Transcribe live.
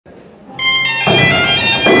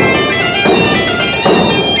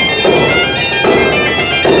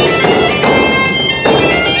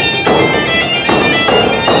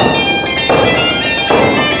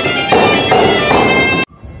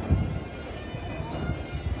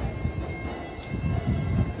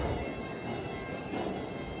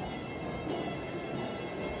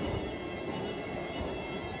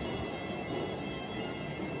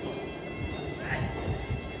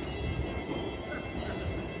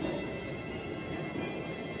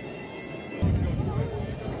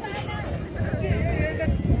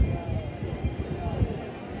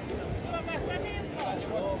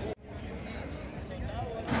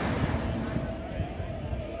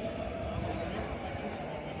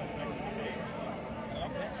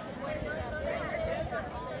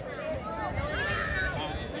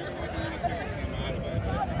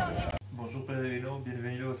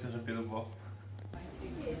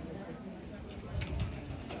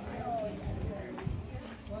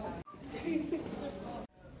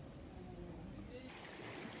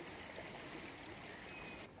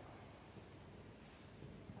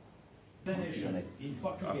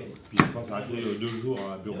Puis consacrer 2 jours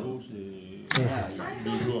à Burgos et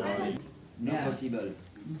 2 jours à... Not possible.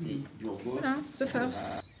 See, Burgos. Voilà, the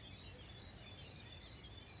first.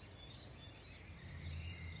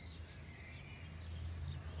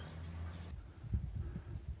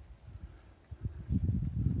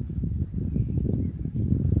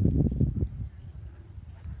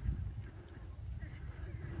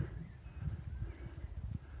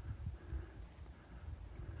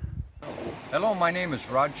 Hello, my name is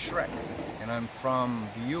Rod Schreck, and I'm from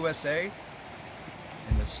the USA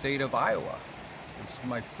in the state of Iowa. This is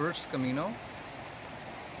my first Camino.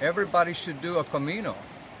 Everybody should do a Camino.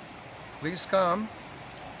 Please come.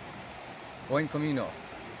 Buen Camino.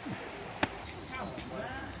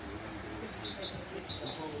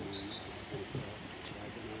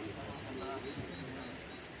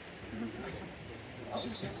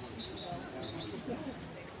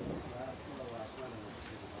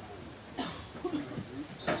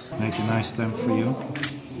 Make a nice time for you.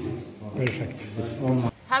 Perfect.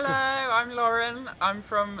 Hello, I'm Lauren. I'm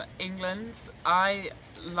from England. I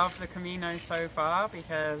love the Camino so far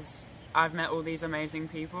because I've met all these amazing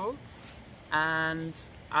people and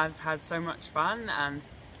I've had so much fun, and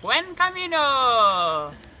buen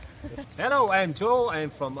Camino! Hello, I'm Joel.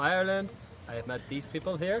 I'm from Ireland. I have met these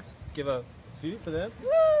people here. Give a view for them.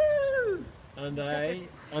 Woo! And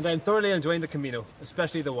I'm thoroughly enjoying the Camino,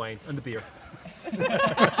 especially the wine and the beer.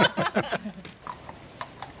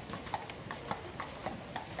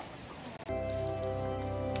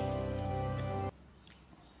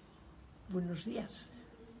 Buenos días,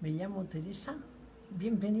 me llamo Teresa,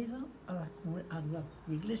 bienvenido a la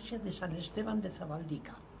iglesia de San Esteban de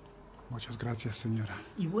Zabaldica. Muchas gracias, señora.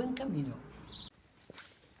 Y buen camino.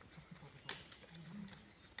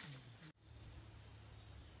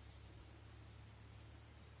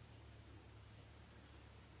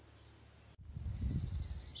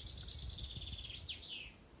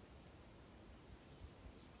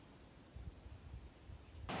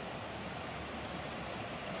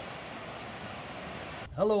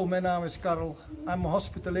 Hallo, mijn naam is Karel. I'm a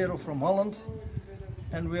hospitalero from Holland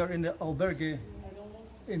and we are in the albergue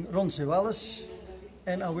in Roncesvalles,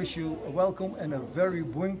 and I wish you a welcome and a very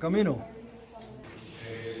buen camino.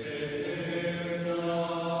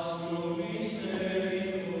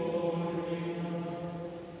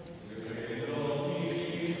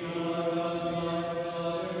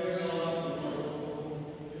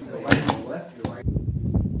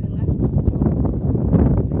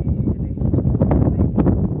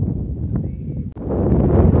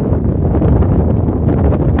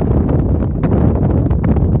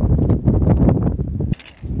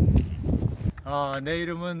 내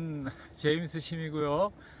이름은 제임스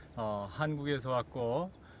심이고요. 한국에서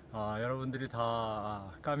왔고 여러분들이 다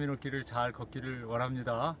까미노 길을 잘 걷기를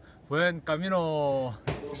원합니다. Buen camino.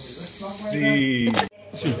 Sí.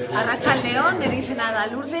 Arratsaldeon, nire izena da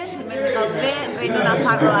Lourdes, hemen gaude Reino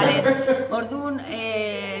Nafarroaren. Orduan,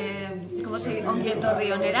 ongi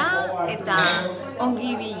etorri onera eta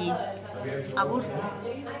ongi ibili. Agur.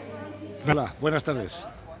 Hola, buenas tardes.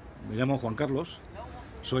 Me llamo Juan Carlos.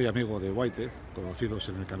 Soy amigo de Guaite, conocidos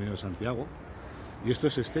en el Camino de Santiago, y esto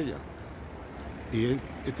es Estella. Y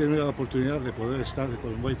he tenido la oportunidad de poder estar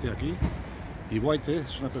con Guaite aquí, y Guaite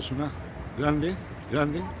es una persona grande,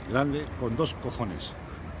 grande, grande, con 2 cojones.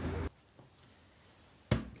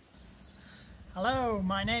 Hello,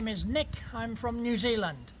 my name is Nick. I'm from New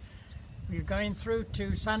Zealand. We're going through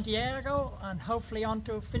to Santiago and hopefully on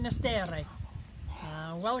to Finisterre.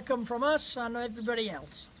 Welcome from us and everybody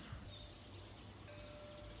else.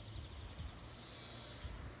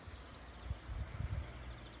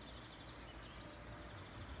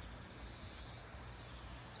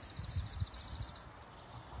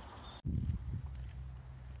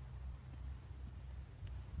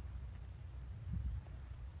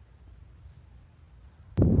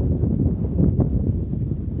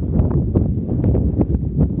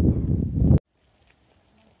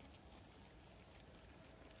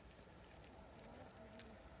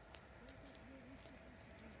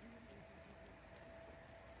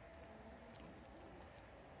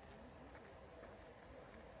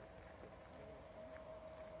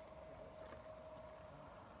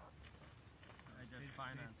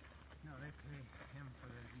 Finance. No, they pay him for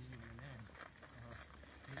the using the name.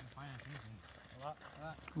 He doesn't finance anything.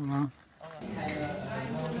 Hola.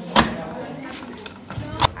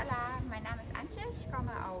 Hola, mein Name ist Antje, ich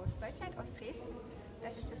komme aus Deutschland, aus Dresden.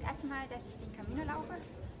 Das ist das erste Mal, dass ich den Camino laufe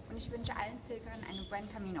und ich wünsche allen Pilgern einen buen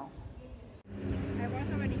Camino. I was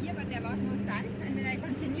already here, but there was no sun and then I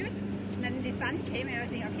continued. And then the sun came and I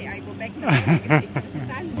was saying, okay, I go back now and take a picture with the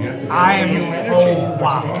sun. I am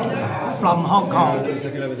from Hong Kong.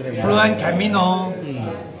 Fluent Camino.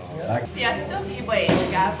 Sziasztok, Iba és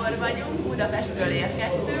Gábor vagyunk, Budapestről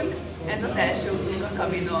érkeztünk, ez az első utunk a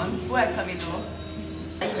Caminon. Buen Camino!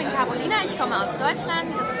 Ich bin Carolina, ich komme aus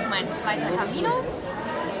Deutschland, das ist mein zweiter Camino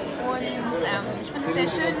und ich finde es sehr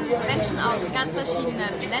schön, Menschen aus ganz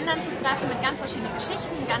verschiedenen Ländern zu treffen, mit ganz verschiedenen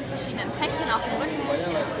Geschichten, ganz verschiedenen Päckchen auf dem Rücken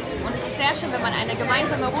und es ist sehr schön, wenn man eine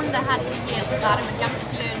gemeinsame Runde hat, wie hier jetzt gerade mit ganz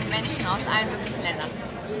vielen Menschen aus allen möglichen Ländern.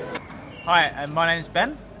 Hi, my name is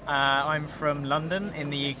Ben. I'm from London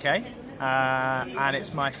in the UK and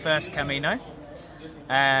it's my first Camino.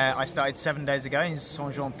 I started 7 days ago in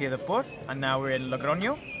Saint-Jean-Pied-de-Port and now we're in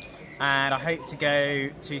Logroño and I hope to go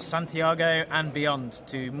to Santiago and beyond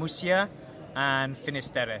to Murcia and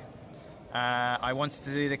Finisterre. I wanted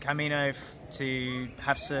to do the Camino to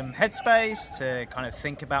have some headspace, to kind of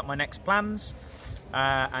think about my next plans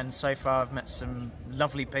and so far I've met some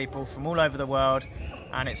lovely people from all over the world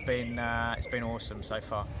and it's been awesome so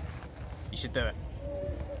far. You should do it.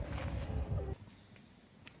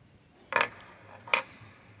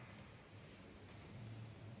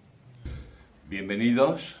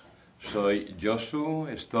 Bienvenidos, soy Josu,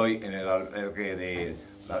 estoy en el albergue de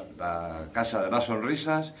la Casa de las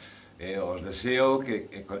Sonrisas. Os deseo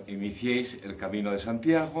que iniciéis el Camino de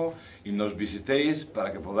Santiago y nos visitéis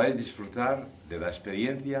para que podáis disfrutar de la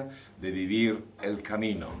experiencia de vivir el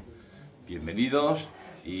Camino. Bienvenidos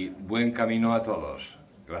y buen camino a todos.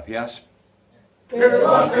 Gracias. There's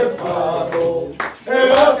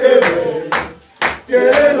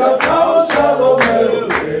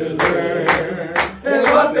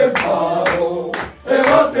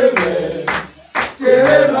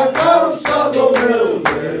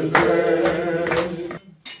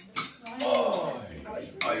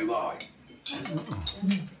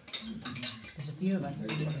a few of us.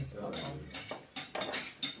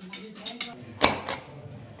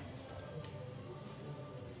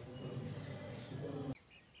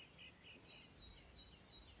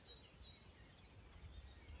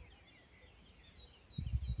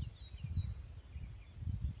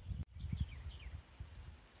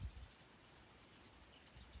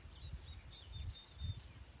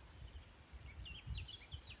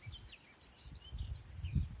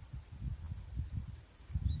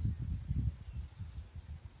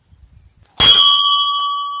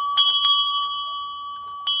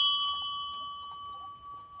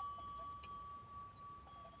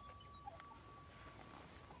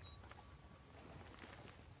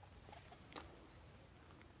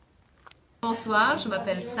 Bonsoir, je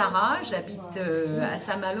m'appelle Sarah, j'habite à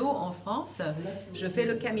Saint-Malo en France. Je fais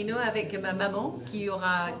le Camino avec ma maman qui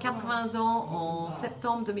aura 80 ans en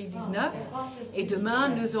septembre 2019 et demain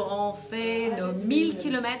nous aurons fait nos 1000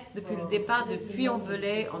 km depuis le départ de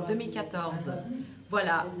Puy-en-Velay en 2014.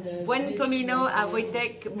 Voilà, buen camino à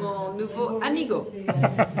Wojtek, mon nouveau amigo.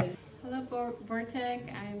 Hello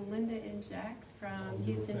Vortek, I'm Linda and Jack from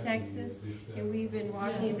Houston, Texas, and we've been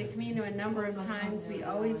walking the Camino a number of times. We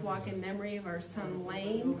always walk in memory of our son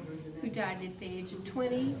Lane, who died at the age of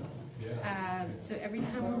 20. So every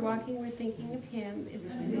time we're walking, we're thinking of him.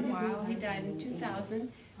 It's been a while. He died in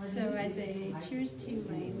 2000. So I say, cheers to you,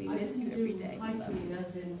 Lane. We miss you every day. We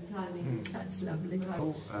love you. That's lovely.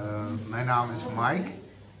 Mijn naam is Mike.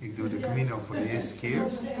 Ik doe de Camino voor de eerste keer.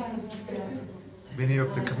 Ik ben hier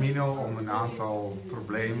op de Camino om een aantal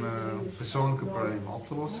persoonlijke problemen op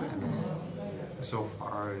te lossen. En so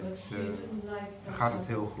far gaat het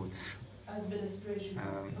heel goed.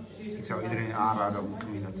 Ik zou iedereen aanraden om de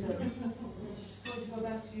Camino te doen.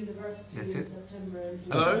 That's it.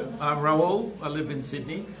 Hello, I'm Raul. I live in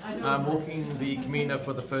Sydney. I'm walking the Camino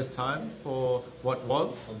for the first time for what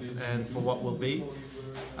was and for what will be.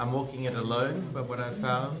 I'm walking it alone, but what I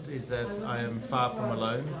found is that I am far from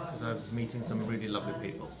alone because I'm meeting some really lovely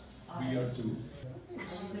people. We are too.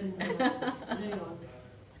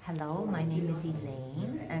 Hello, my name is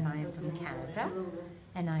Elaine and I am from Canada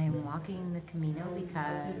and I am walking the Camino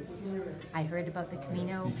because I heard about the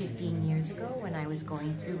Camino 15 years ago when I was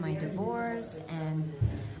going through my divorce and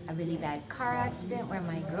a really bad car accident where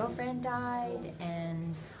my girlfriend died,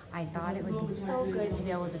 and I thought it would be so good to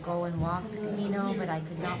be able to go and walk the Camino, but I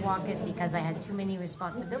could not walk it because I had too many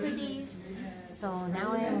responsibilities. So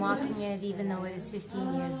now I am walking it even though it is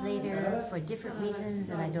 15 years later for different reasons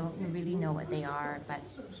and I don't really know what they are, but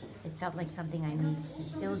it felt like something I needed to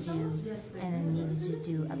still do and I needed to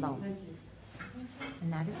do alone.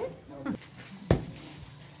 And that is it.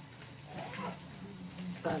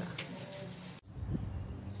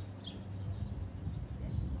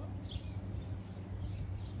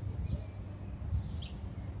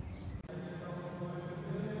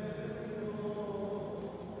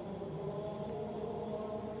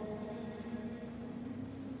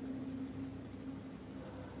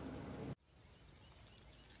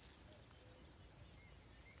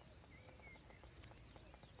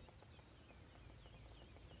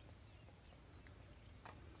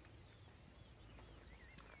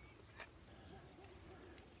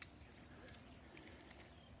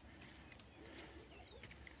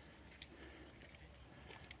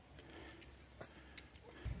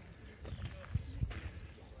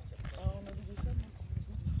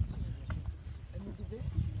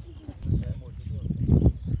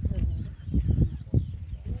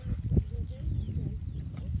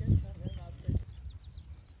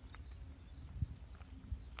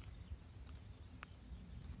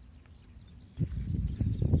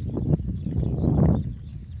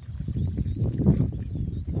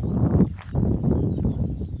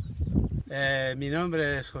 Mi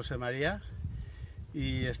nombre es José María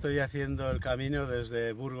y estoy haciendo el camino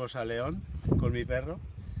desde Burgos a León con mi perro.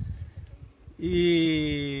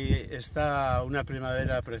 Y está una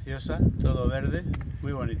primavera preciosa, todo verde,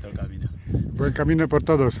 muy bonito el camino. Buen camino por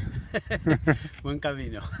todos. Buen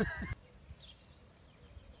camino.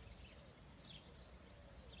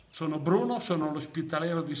 Sono Bruno, sono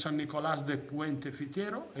l'ospitaliero di San Nicolás de Puente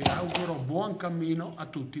Fitiero e auguro buon cammino a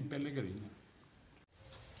tutti i pellegrini.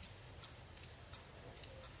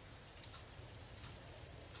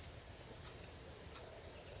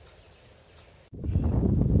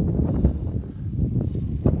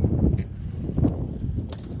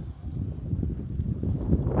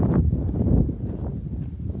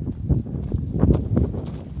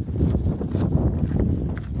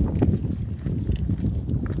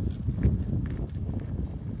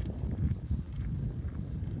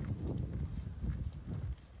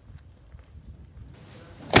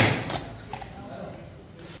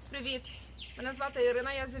 Привіт! Мене звати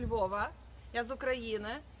Ірина, я зі Львова, я з України,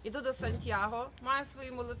 іду до Сантьяго, маю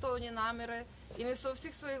свої молитовні наміри і несу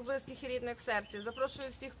всіх своїх близьких і рідних в серці. Запрошую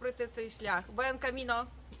всіх пройти цей шлях. Buen Camino!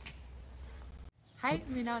 Hej,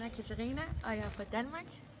 mit navn er Katarina, og jeg er fra Danmark.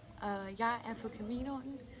 Jeg er på Caminoen.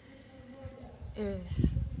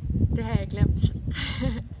 Det har jeg glemt.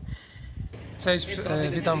 Cześć,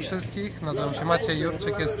 witam wszystkich. Nazywam się Maciej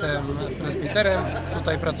Jurczyk, jestem prezbiterem.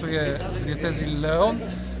 Tutaj pracuję w diecezji León.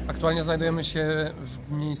 Aktualnie znajdujemy się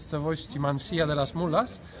w miejscowości Mansilla de las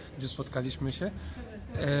Mulas, gdzie spotkaliśmy się.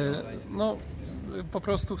 No, po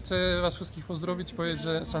prostu chcę Was wszystkich pozdrowić i powiedzieć,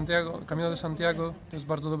 że Camino de Santiago to jest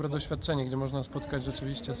bardzo dobre doświadczenie, gdzie można spotkać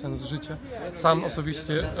rzeczywiście sens życia. Sam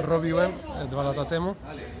osobiście robiłem 2 lata temu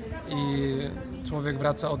i człowiek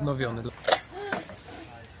wraca odnowiony.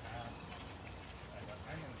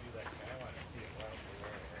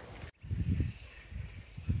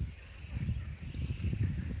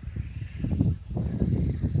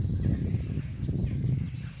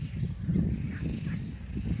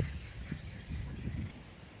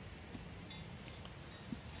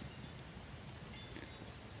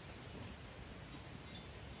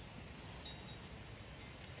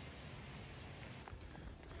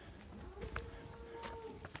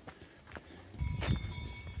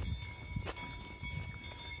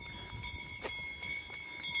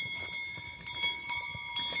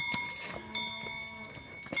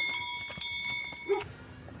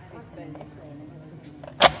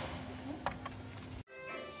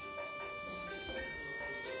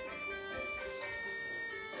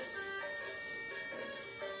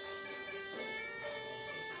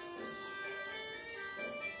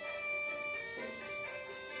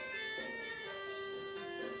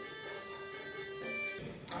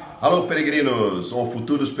 Alô, peregrinos ou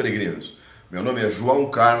futuros peregrinos. Meu nome é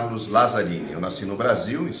João Carlos Lazzarini. Eu nasci no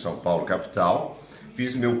Brasil, em São Paulo, capital.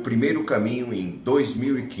 Fiz meu primeiro caminho em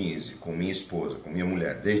 2015 com minha esposa, com minha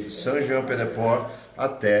mulher, desde Saint-Jean-Pied-de-Port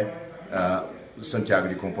até Santiago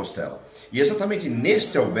de Compostela. E exatamente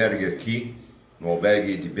neste albergue aqui, no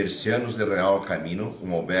albergue de Bercianos de Real Camino,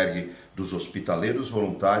 um albergue dos hospitaleiros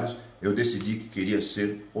voluntários, eu decidi que queria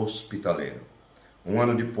ser hospitaleiro. Um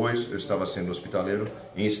ano depois, eu estava sendo hospitaleiro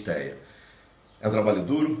em Esteia. É um trabalho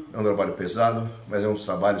duro, é um trabalho pesado, mas é um dos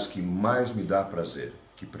trabalhos que mais me dá prazer,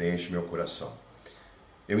 que preenche meu coração.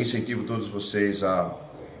 Eu incentivo todos vocês a,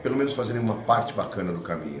 pelo menos, fazerem uma parte bacana do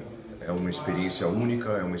caminho. É uma experiência única,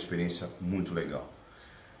 é uma experiência muito legal.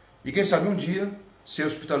 E quem sabe um dia, ser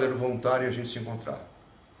hospitaleiro voluntário e a gente se encontrar.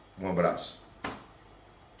 Um abraço.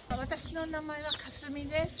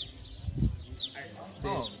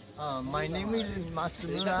 My name is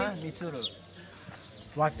Matsumura Mitsuru.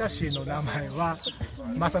 私の名前は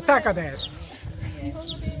正隆です。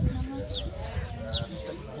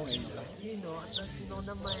私の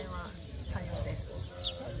名前はさよです。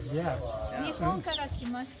日本から来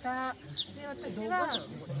ました。で、私は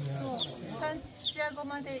サンチアゴ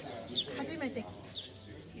まで初めて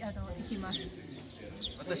行きます。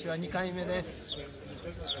私は2回目です。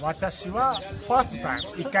私はファーストタイ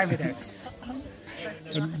ム1回目です。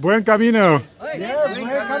Buen camino. Buen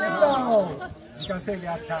camino.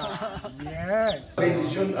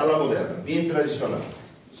 Benedizione alla moderna, bien tradizionale.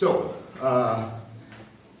 So,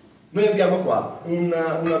 noi abbiamo qua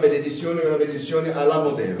una benedizione alla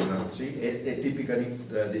moderna, sì? È tipica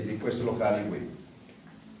di questo locale qui.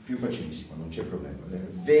 Più facilissimo, non c'è problema.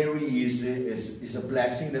 Very easy, is a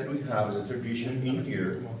blessing that we have as a tradition in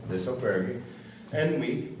here, this albergue, and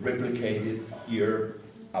we replicate it year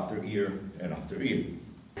after year and after year.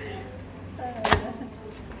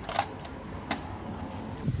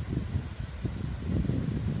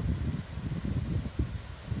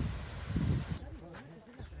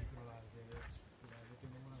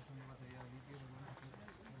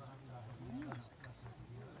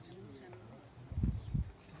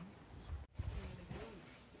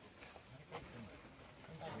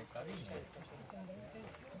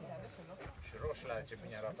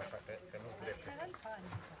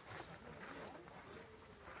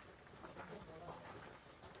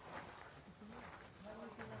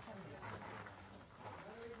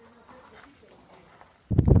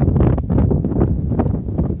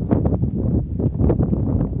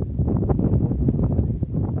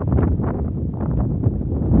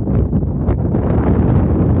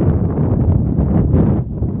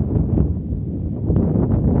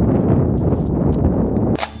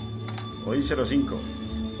 Hoy 05.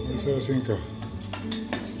 Hoy 05.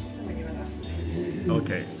 Ok.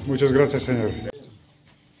 Muchas gracias, señor.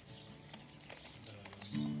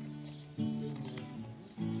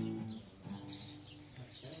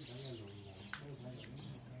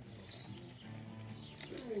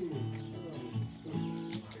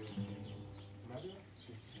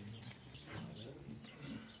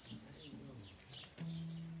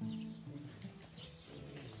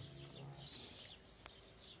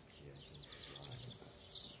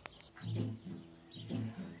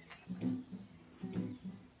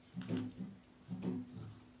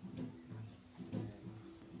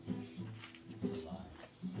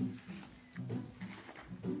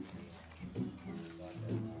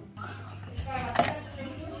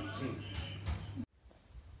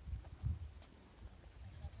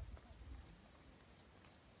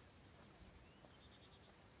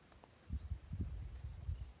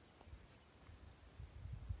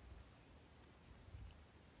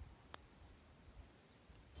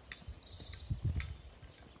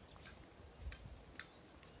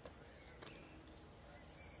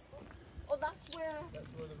 Oh, that's where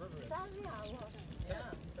the river is.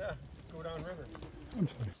 Yeah, go down river. I'm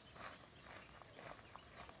sorry.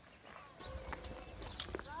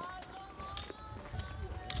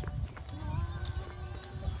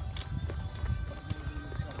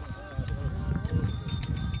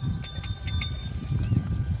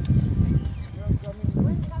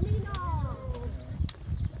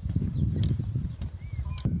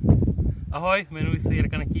 Ahoj, jmenuji se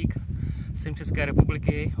Jirka Netík, jsem České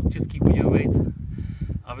republiky, od Českých Budějovic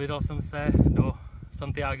a vydal jsem se do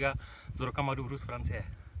Santiaga s rokama důru z Francie.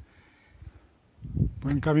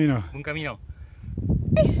 Buen camino. Buen camino.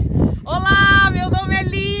 Olá, meu nome é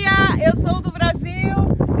Lia, eu sou do Brasil,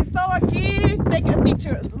 estou aqui, take a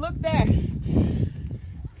picture, look there.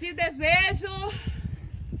 Te desejo,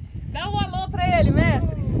 dá um alô para ele,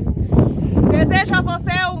 mestre. Desejo a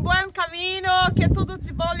você bom caminho, que tudo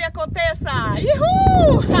de bom lhe aconteça.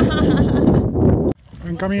 Uhul!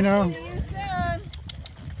 Buen camino.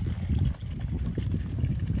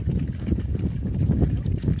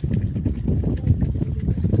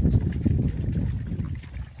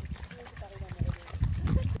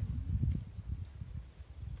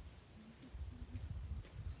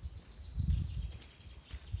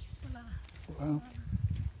 Hola.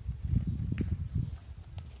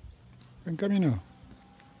 Buen camino.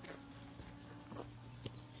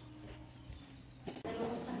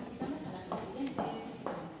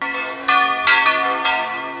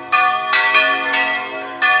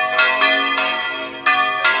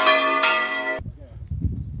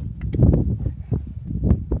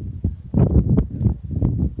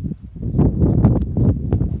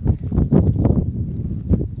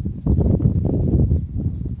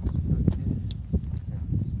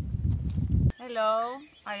 Hello,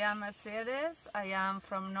 I am Mercedes. I am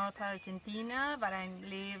from North Argentina, but I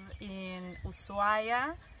live in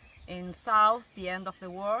Ushuaia, in South, the end of the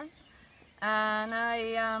world. And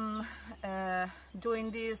I am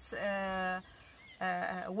doing this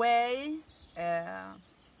way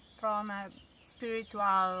from a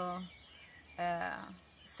spiritual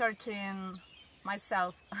searching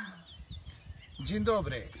myself. Dzień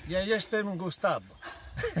dobry, ja jestem Gustavo.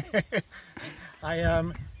 I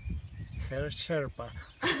am her Sherpa.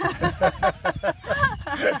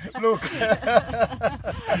 Look.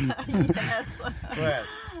 Yes. Well,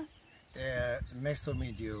 nice to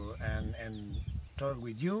meet you and talk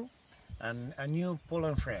with you and a new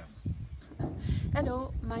Poland friend.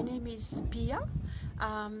 Hello, my name is Pia.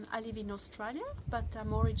 I live in Australia, but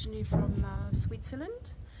I'm originally from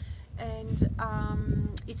Switzerland. And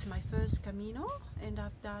it's my first Camino, and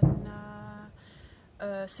I've done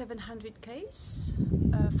 700 k's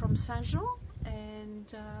from Saint-Jean, and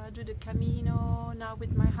do the Camino now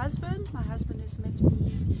with my husband. My husband has met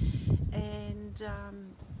me, and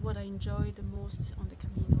what I enjoy the most on the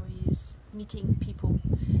Camino is meeting people,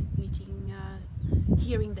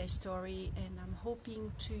 hearing their story, and I'm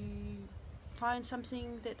hoping to find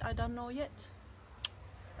something that I don't know yet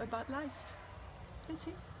about life. That's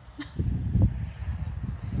it.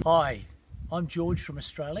 Hi, I'm George from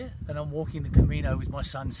Australia and I'm walking the Camino with my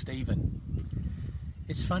son Stephen.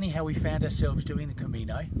 It's funny how we found ourselves doing the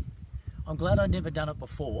Camino. I'm glad I'd never done it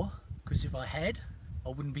before, because if I had, I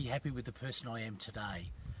wouldn't be happy with the person I am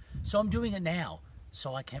today. So I'm doing it now,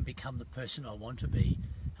 so I can become the person I want to be.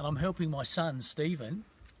 And I'm helping my son Stephen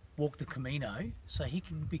walk the Camino so he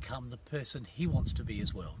can become the person he wants to be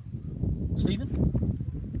as well.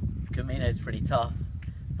 Stephen? Camino is pretty tough,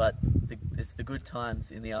 but it's the good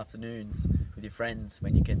times in the afternoons with your friends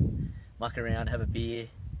when you can muck around, have a beer,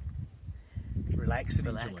 relax and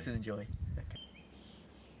enjoy.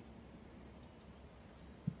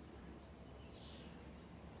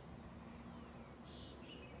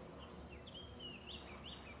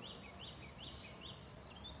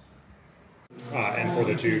 And for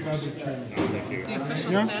the tubes. No, thank you. The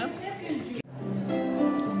official Yeah. stamp?